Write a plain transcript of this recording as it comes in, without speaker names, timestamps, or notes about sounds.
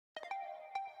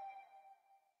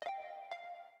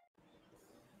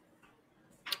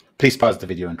Please pause the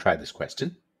video and try this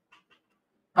question.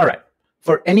 All right.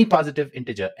 For any positive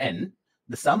integer n,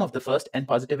 the sum of the first n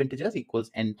positive integers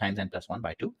equals n times n plus 1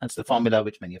 by 2. That's the formula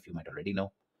which many of you might already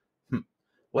know.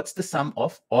 What's the sum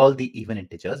of all the even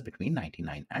integers between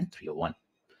 99 and 301?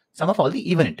 Sum of all the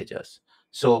even integers.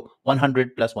 So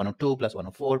 100 plus 102 plus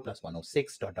 104 plus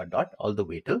 106 dot dot dot all the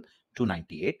way till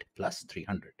 298 plus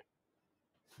 300.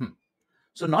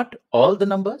 So not all the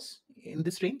numbers in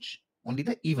this range, only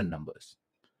the even numbers.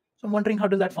 So I'm wondering, how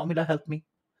does that formula help me?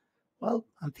 Well,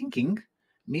 I'm thinking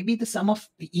maybe the sum of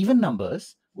the even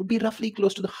numbers would be roughly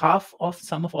close to the half of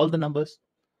sum of all the numbers.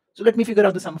 So let me figure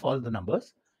out the sum of all the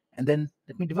numbers and then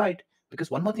let me divide. Because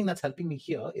one more thing that's helping me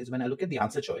here is when I look at the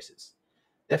answer choices,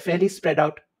 they're fairly spread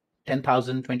out,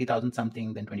 10,000, 20,000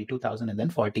 something, then 22,000, and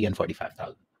then 40 and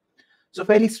 45,000. So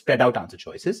fairly spread out answer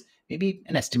choices. Maybe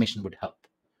an estimation would help.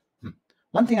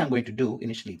 One thing I'm going to do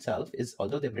initially itself is,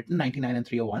 although they've written 99 and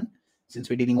 301, since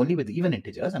we're dealing only with even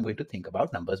integers, I'm going to think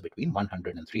about numbers between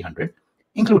 100 and 300,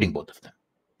 including both of them.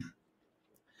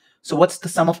 So what's the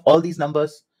sum of all these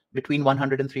numbers between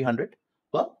 100 and 300?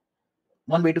 Well,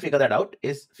 one way to figure that out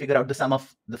is figure out the sum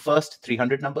of the first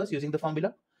 300 numbers using the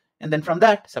formula. And then from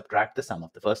that, subtract the sum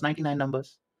of the first 99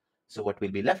 numbers. So what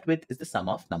we'll be left with is the sum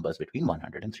of numbers between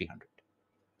 100 and 300.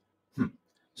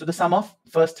 So the sum of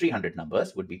first 300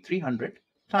 numbers would be 300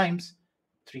 times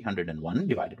 301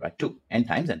 divided by 2, n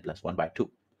times n plus 1 by 2.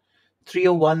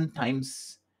 301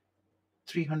 times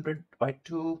 300 by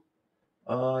 2,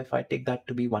 if I take that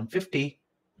to be 150,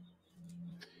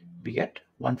 we get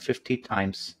 150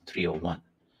 times 301.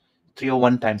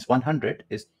 301 times 100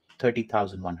 is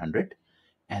 30,100,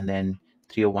 and then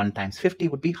 301 times 50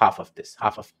 would be half of this.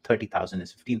 Half of 30,000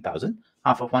 is 15,000.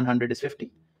 Half of 100 is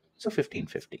 50, so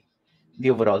 1550. The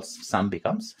overall sum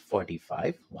becomes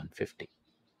 45,150.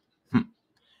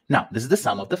 Now, this is the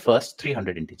sum of the first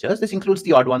 300 integers. This includes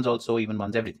the odd ones also, even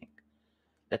ones, everything.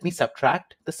 Let me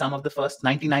subtract the sum of the first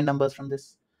 99 numbers from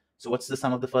this. So what's the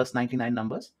sum of the first 99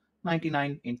 numbers?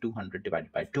 99 into 100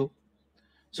 divided by 2.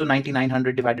 So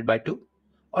 9900 divided by 2,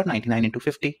 or 99 into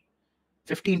 50.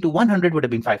 50 into 100 would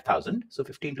have been 5,000. So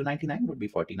 50 into 99 would be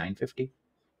 4950.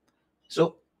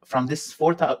 So from this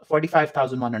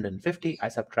 45,150, I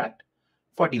subtract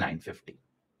 4950.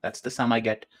 That's the sum I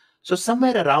get. So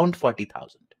somewhere around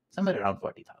 40,000. Somewhere around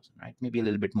 40,000, right? Maybe a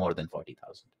little bit more than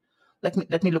 40,000. Let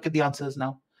me look at the answers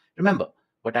now. Remember,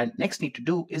 what I next need to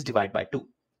do is divide by 2.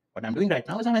 What I'm doing right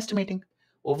now is I'm estimating.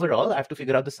 Overall, I have to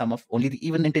figure out the sum of only the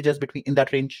even integers between in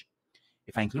that range.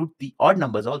 If I include the odd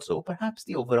numbers also, perhaps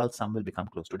the overall sum will become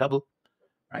close to double,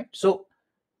 right? So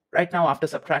right now, after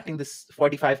subtracting this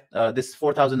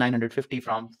 4,950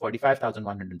 from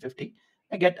 45,150,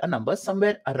 I get a number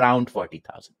somewhere around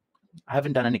 40,000. I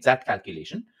haven't done an exact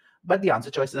calculation, but the answer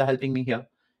choices are helping me here.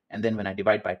 And then when I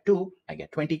divide by 2, I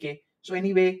get 20K. So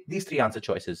anyway, these three answer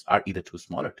choices are either too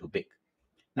small or too big.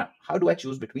 Now, how do I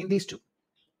choose between these two?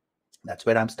 That's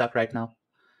where I'm stuck right now.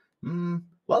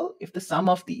 Well, if the sum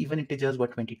of the even integers were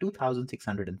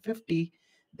 22,650,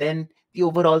 then the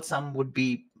overall sum would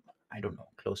be, I don't know,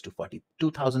 close to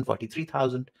 42,000,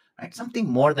 43,000, right? Something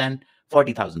more than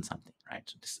 40,000 something, right?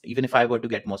 So this, even if I were to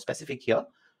get more specific here,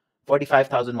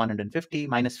 45,150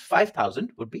 minus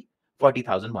 5,000 would be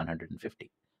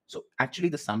 40,150. So actually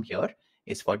the sum here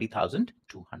is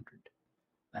 40,200.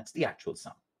 That's the actual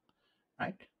sum,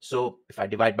 right? So if I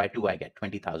divide by 2, I get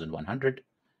 20,100.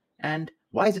 And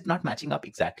why is it not matching up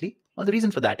exactly? Well, the reason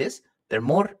for that is there are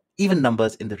more even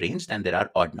numbers in the range than there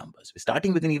are odd numbers. We're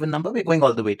starting with an even number. We're going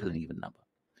all the way to an even number.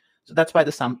 So that's why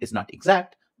the sum is not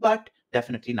exact, but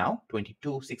definitely now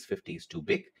 22,650 is too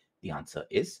big. The answer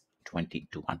is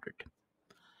 2,200.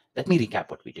 Let me recap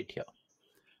what we did here.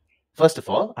 First of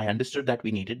all, I understood that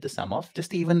we needed the sum of just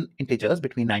the even integers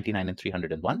between 99 and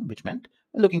 301, which meant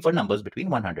we're looking for numbers between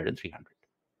 100 and 300.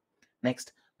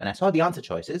 Next, when I saw the answer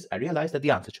choices, I realized that the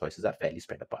answer choices are fairly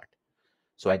spread apart.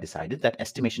 So I decided that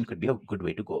estimation could be a good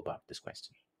way to go about this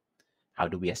question. How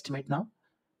do we estimate now?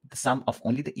 The sum of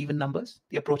only the even numbers.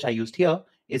 The approach I used here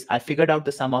is I figured out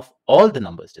the sum of all the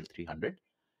numbers till 300.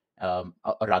 Or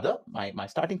rather, my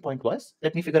starting point was,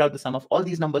 let me figure out the sum of all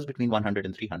these numbers between 100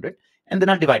 and 300, and then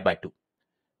I'll divide by 2,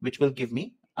 which will give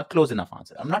me a close enough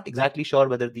answer. I'm not exactly sure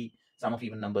whether the sum of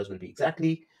even numbers will be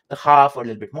exactly the half or a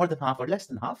little bit more than half or less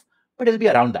than half, but it'll be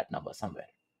around that number somewhere.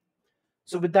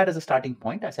 So with that as a starting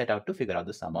point, I set out to figure out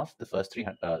the sum of the first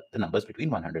the numbers between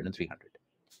 100 and 300.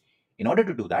 In order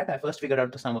to do that, I first figured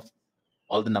out the sum of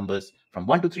all the numbers from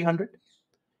 1 to 300,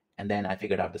 and then I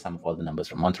figured out the sum of all the numbers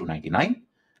from 1 through 99.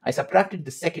 I subtracted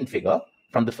the second figure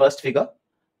from the first figure.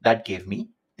 That gave me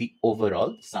the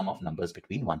overall sum of numbers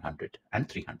between 100 and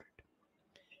 300.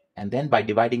 And then by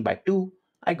dividing by 2,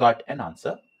 I got an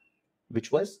answer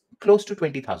which was close to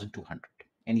 20,200.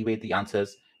 Anyway, the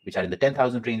answers which are in the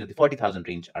 10,000 range or the 40,000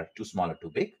 range are too small or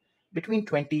too big. Between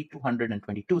 20,200 and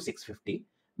 22,650.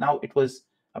 Now it was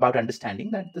about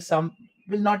understanding that the sum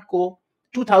will not go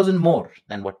 2,000 more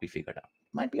than what we figured out.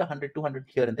 Might be 100, 200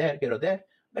 here and there, here or there,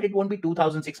 but it won't be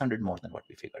 2,600 more than what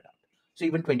we figured out. So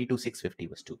even 22,650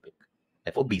 was too big.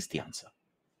 Therefore, B is the answer.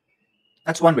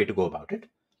 That's one way to go about it.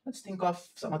 Let's think of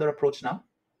some other approach now.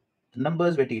 The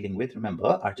numbers we're dealing with,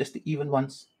 remember, are just the even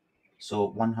ones. So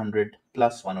 100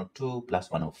 plus 102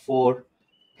 plus 104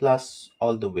 plus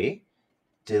all the way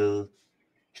till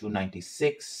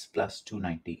 296 plus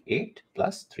 298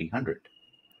 plus 300.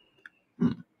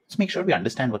 Let's make sure we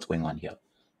understand what's going on here.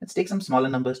 Let's take some smaller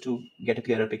numbers to get a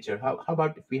clearer picture. How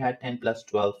about if we had 10 plus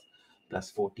 12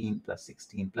 plus 14 plus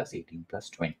 16 plus 18 plus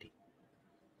 20?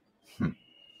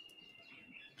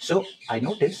 So I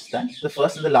noticed that the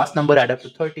first and the last number add up to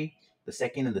 30. The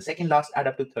second and the second last add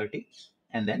up to 30.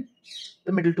 And then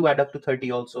the middle two add up to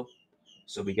 30 also.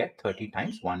 So we get 30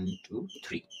 times 1, 2,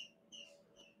 3.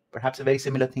 Perhaps a very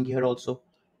similar thing here also.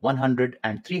 100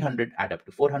 and 300 add up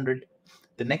to 400.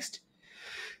 The next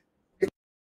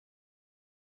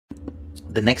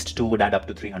two would add up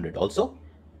to 300 also.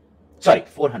 Sorry,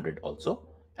 400 also.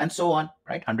 And so on,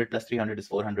 right? 100 plus 300 is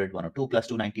 400. 102 plus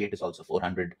 298 is also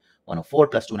 400. 104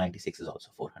 plus 296 is also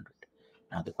 400.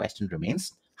 Now the question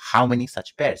remains, how many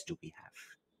such pairs do we have?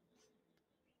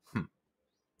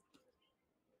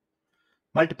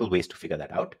 Multiple ways to figure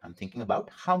that out. I'm thinking about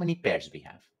how many pairs we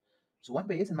have. So one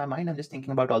way is, in my mind, I'm just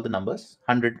thinking about all the numbers,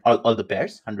 100, all the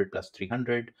pairs, 100 plus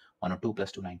 300, 102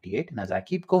 plus 298. And as I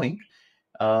keep going,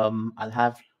 I'll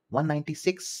have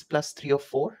 196 plus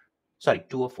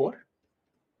 204.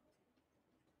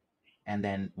 And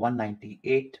then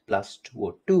 198 plus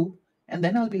 202. And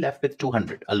then I'll be left with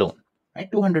 200 alone, right?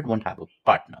 200 won't have a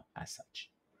partner as such.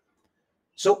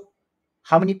 So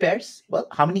how many pairs? Well,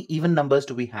 how many even numbers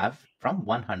do we have from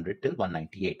 100 till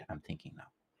 198? I'm thinking now.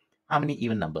 How many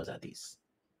even numbers are these?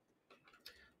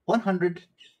 100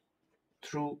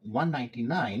 through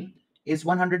 199 is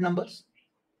 100 numbers,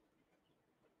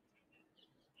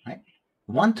 right?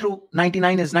 1 through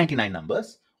 99 is 99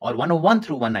 numbers, or 101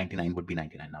 through 199 would be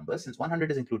 99 numbers. Since 100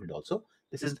 is included also,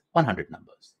 this is 100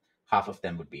 numbers. Half of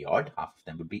them would be odd, half of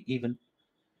them would be even.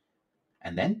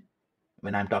 And then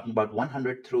when I'm talking about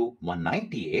 100 through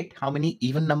 198, how many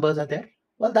even numbers are there?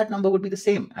 Well, that number would be the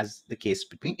same as the case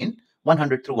between in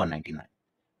 100 through 199.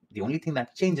 The only thing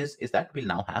that changes is that we'll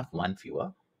now have one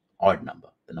fewer odd number.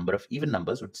 The number of even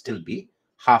numbers would still be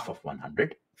half of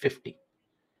 150,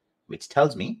 which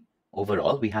tells me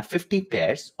overall we have 50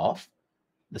 pairs of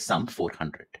the sum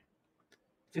 400.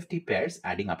 50 pairs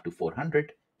adding up to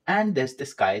 400, and there's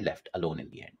this guy left alone in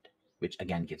the end, which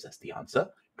again gives us the answer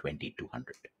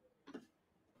 2200.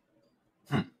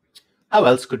 How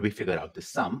else could we figure out the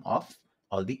sum of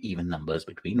all the even numbers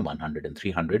between 100 and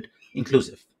 300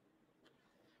 inclusive?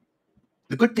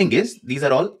 The good thing is these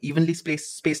are all evenly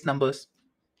spaced numbers.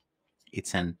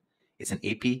 It's an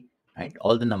AP, right?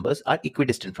 All the numbers are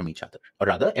equidistant from each other, or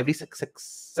rather every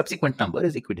subsequent number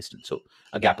is equidistant. So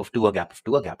a gap of 2, a gap of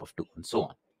 2, a gap of 2, and so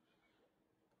on.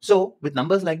 So with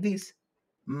numbers like these,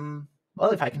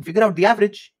 well, if I can figure out the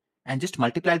average and just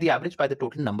multiply the average by the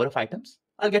total number of items,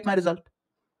 I'll get my result.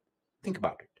 Think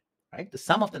about it, right? The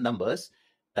sum of the numbers,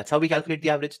 that's how we calculate the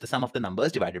average, the sum of the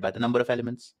numbers divided by the number of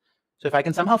elements. So if I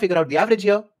can somehow figure out the average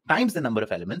here times the number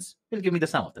of elements, will give me the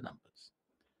sum of the numbers.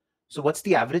 So what's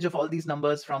the average of all these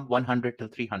numbers from 100 till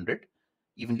 300,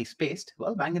 evenly spaced?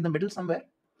 Well, bang in the middle somewhere.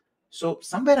 So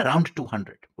somewhere around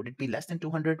 200. Would it be less than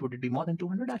 200? Would it be more than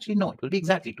 200? Actually, no, it will be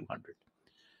exactly 200,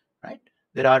 right?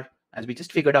 There are, as we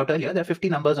just figured out earlier, there are 50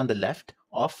 numbers on the left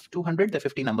of 200. There are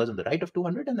 50 numbers on the right of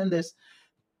 200. And then there's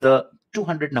the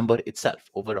 200 number itself.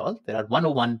 Overall, there are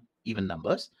 101 even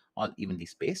numbers, all evenly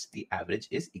spaced. The average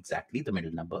is exactly the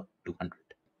middle number, 200.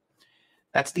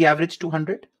 That's the average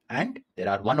 200. And there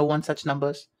are 101 such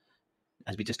numbers.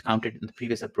 As we just counted in the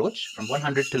previous approach, from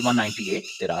 100 till 198,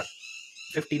 there are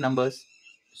 50 numbers.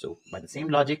 So by the same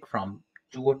logic, from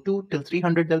 202 till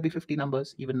 300, there'll be 50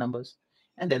 numbers, even numbers.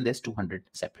 And then there's 200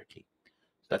 separately.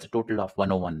 So that's a total of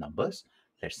 101 numbers.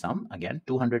 Their sum, again,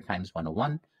 200 times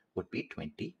 101 would be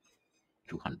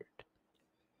 2200.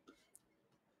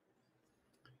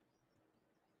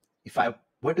 If I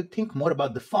were to think more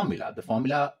about the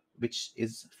formula which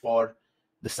is for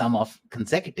the sum of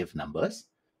consecutive numbers,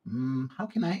 how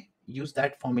can I use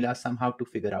that formula somehow to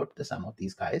figure out the sum of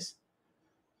these guys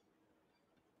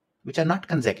which are not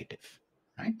consecutive,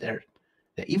 right? They're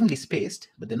evenly spaced,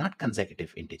 but they're not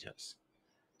consecutive integers.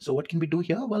 So what can we do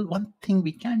here? Well, one thing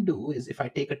we can do is if I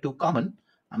take a 2 common,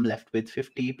 I'm left with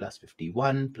 50 plus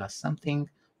 51 plus something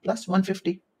plus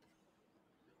 150.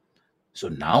 So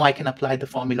now I can apply the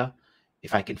formula.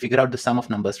 If I can figure out the sum of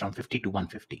numbers from 50 to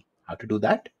 150. How to do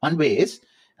that? One way is,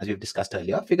 as we've discussed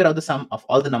earlier, figure out the sum of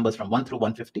all the numbers from 1 through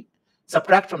 150.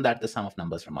 Subtract from that the sum of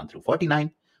numbers from 1 through 49.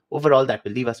 Overall, that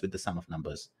will leave us with the sum of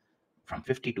numbers from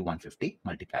 50 to 150.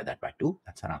 Multiply that by 2.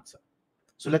 That's our answer.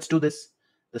 So let's do this.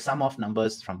 The sum of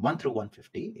numbers from 1 through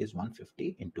 150 is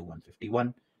 150 into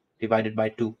 151 divided by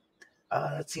 2.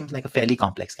 That seems like a fairly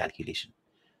complex calculation,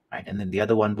 right? And then the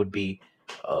other one would be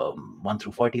 1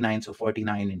 through 49. So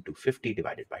 49 into 50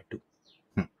 divided by 2.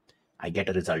 I get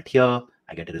a result here.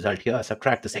 I get a result here. I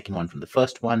subtract the second one from the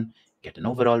first one, get an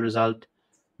overall result.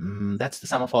 That's the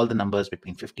sum of all the numbers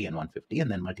between 50 and 150,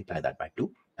 and then multiply that by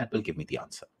 2. That will give me the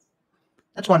answer.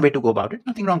 That's one way to go about it.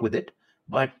 Nothing wrong with it,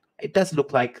 but it does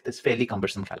look like there's fairly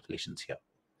cumbersome calculations here.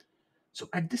 So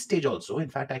at this stage also, in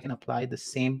fact, I can apply the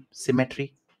same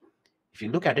symmetry. If you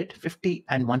look at it, 50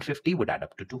 and 150 would add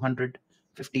up to 200.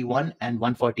 51 and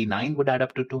 149 would add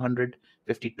up to 200.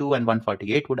 52 and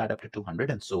 148 would add up to 200,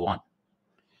 and so on.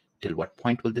 Till what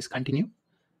point will this continue?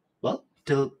 Well,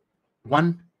 till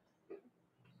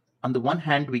on the one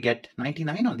hand, we get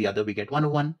 99, on the other, we get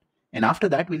 101. And after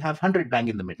that, we'll have 100 bang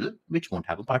in the middle, which won't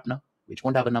have a partner, which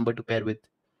won't have a number to pair with.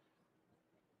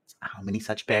 How many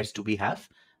such pairs do we have?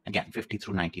 Again, 50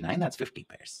 through 99, that's 50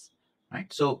 pairs,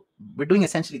 right? So we're doing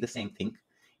essentially the same thing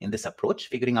in this approach,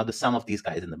 figuring out the sum of these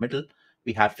guys in the middle.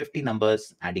 We have 50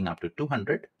 numbers adding up to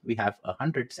 200. We have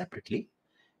 100 separately,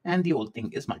 and the whole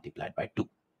thing is multiplied by 2.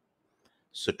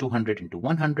 So 200 into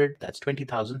 100, that's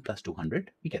 20,000 plus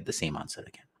 200. We get the same answer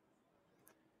again.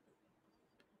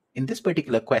 In this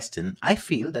particular question, I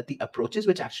feel that the approaches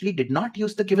which actually did not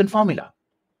use the given formula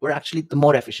were actually the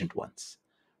more efficient ones,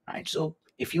 right? So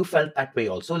if you felt that way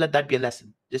also, let that be a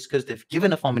lesson. Just because they've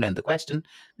given a formula in the question,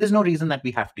 there's no reason that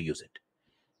we have to use it.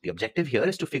 The objective here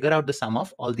is to figure out the sum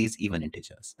of all these even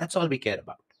integers. That's all we care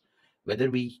about. Whether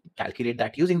we calculate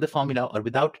that using the formula or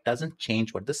without doesn't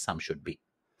change what the sum should be.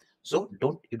 So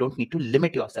you don't need to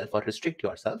limit yourself or restrict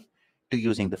yourself to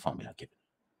using the formula given.